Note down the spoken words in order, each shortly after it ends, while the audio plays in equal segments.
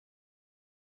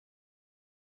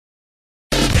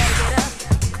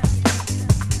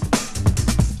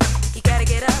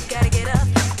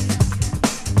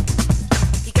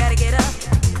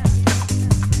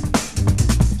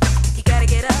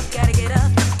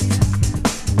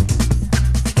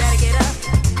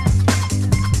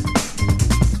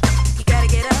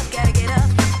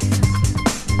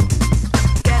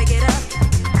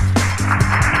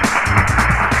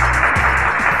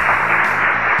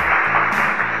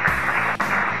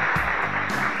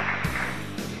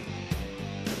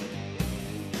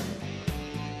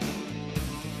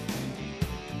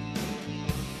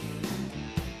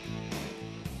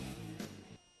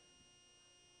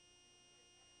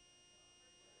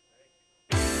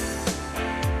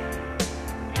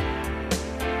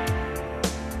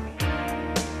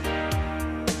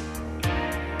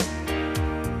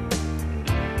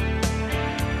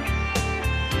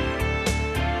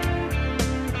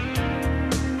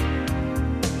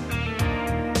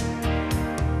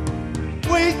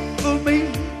for me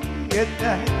at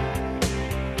night.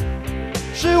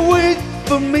 She waits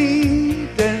for me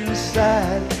in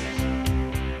silence.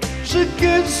 She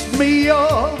gives me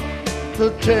all the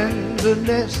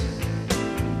tenderness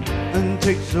and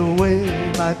takes away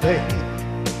my pain.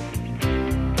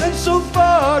 And so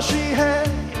far she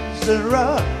hasn't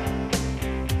run.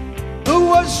 Who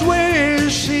was where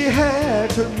she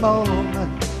had her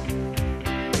moments.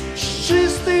 She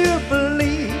still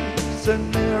believes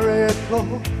in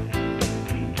miracles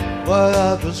while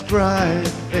others cry.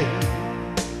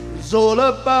 It's all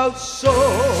about soul.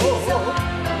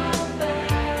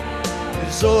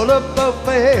 It's all about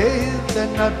faith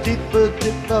and a deeper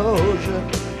devotion.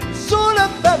 It's all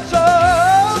about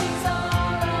soul.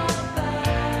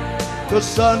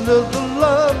 'Cause under the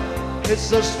love,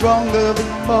 it's a stronger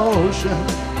emotion.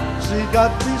 She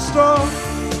got me strong.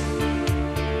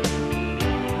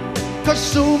 'Cause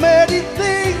so many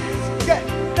things get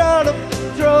out of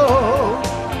control.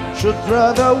 Should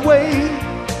rather wait.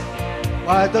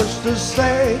 Why does this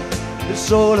say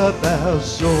it's all about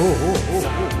soul?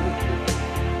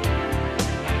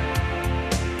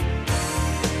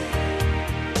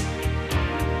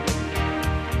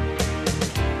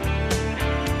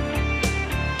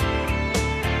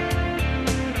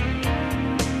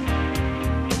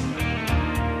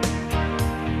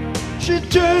 She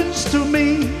turns to me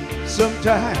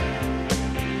sometime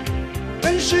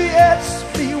and she asks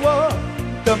me what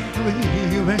I'm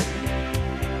dreaming,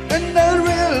 and I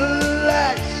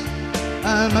realize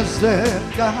I must have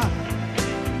gone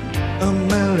a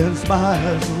million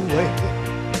miles away.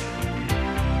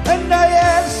 And I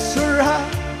ask her how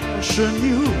she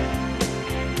knew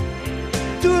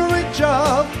to reach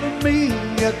out for me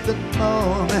at the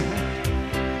moment.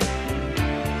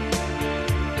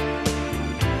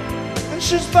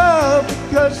 She's proud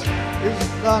because it's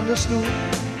understood.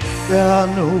 There are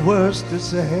no words to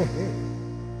say.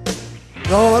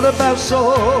 It's all about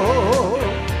soul.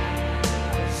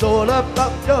 It's all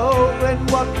about knowing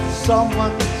what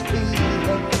someone's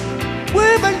feeling.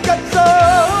 We've got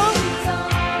soul.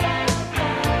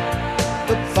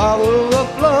 The power of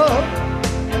love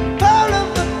and power of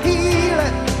the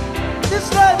healing. This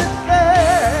life is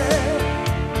fair.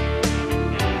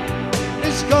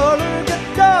 It's gonna get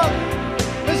dark.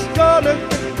 Gotta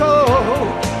get cold,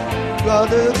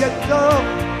 gotta get cold,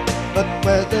 but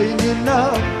whether you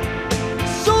know,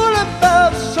 it's all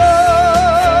about soul.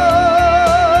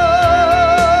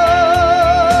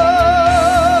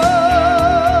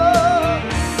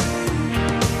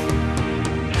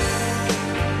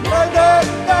 Da, da,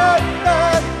 da, da,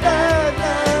 da,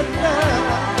 da, da.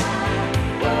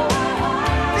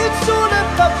 It's all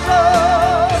about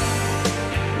soul.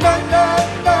 Da, da,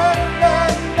 da, da,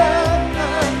 da.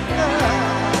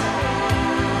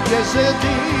 Yes, it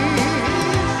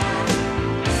is.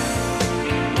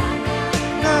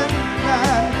 Na, na,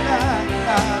 na,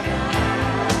 na.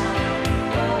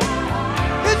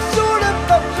 It's all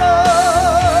about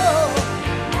soul.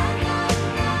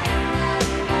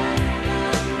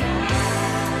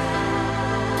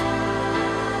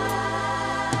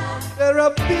 There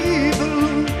are people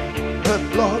who have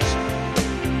lost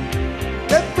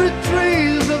every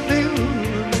trace of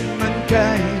human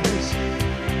kindness.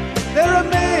 There are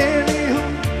many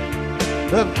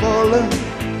who have fallen.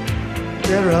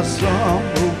 There are some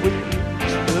who will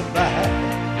survive.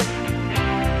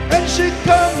 And she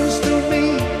comes to me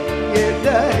every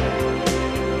day,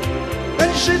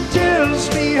 and she tells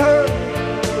me her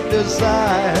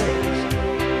desires,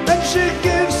 and she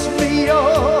gives me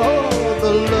all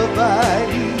the love I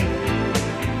need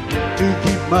to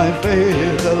keep my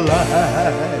faith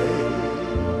alive.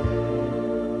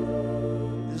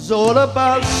 It's all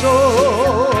about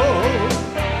soul.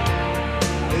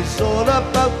 It's all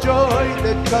about joy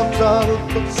that comes out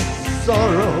of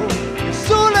sorrow. It's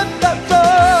all about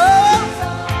soul.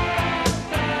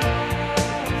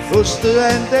 Who's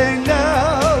standing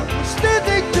now? Who's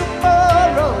standing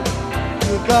tomorrow?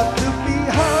 You got to be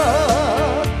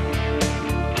hard.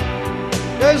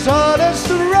 As hard as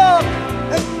the rock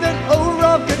and then old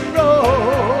rock and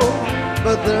roll,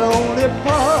 but the only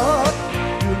part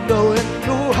you know in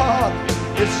your heart,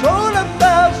 it's all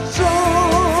about soul.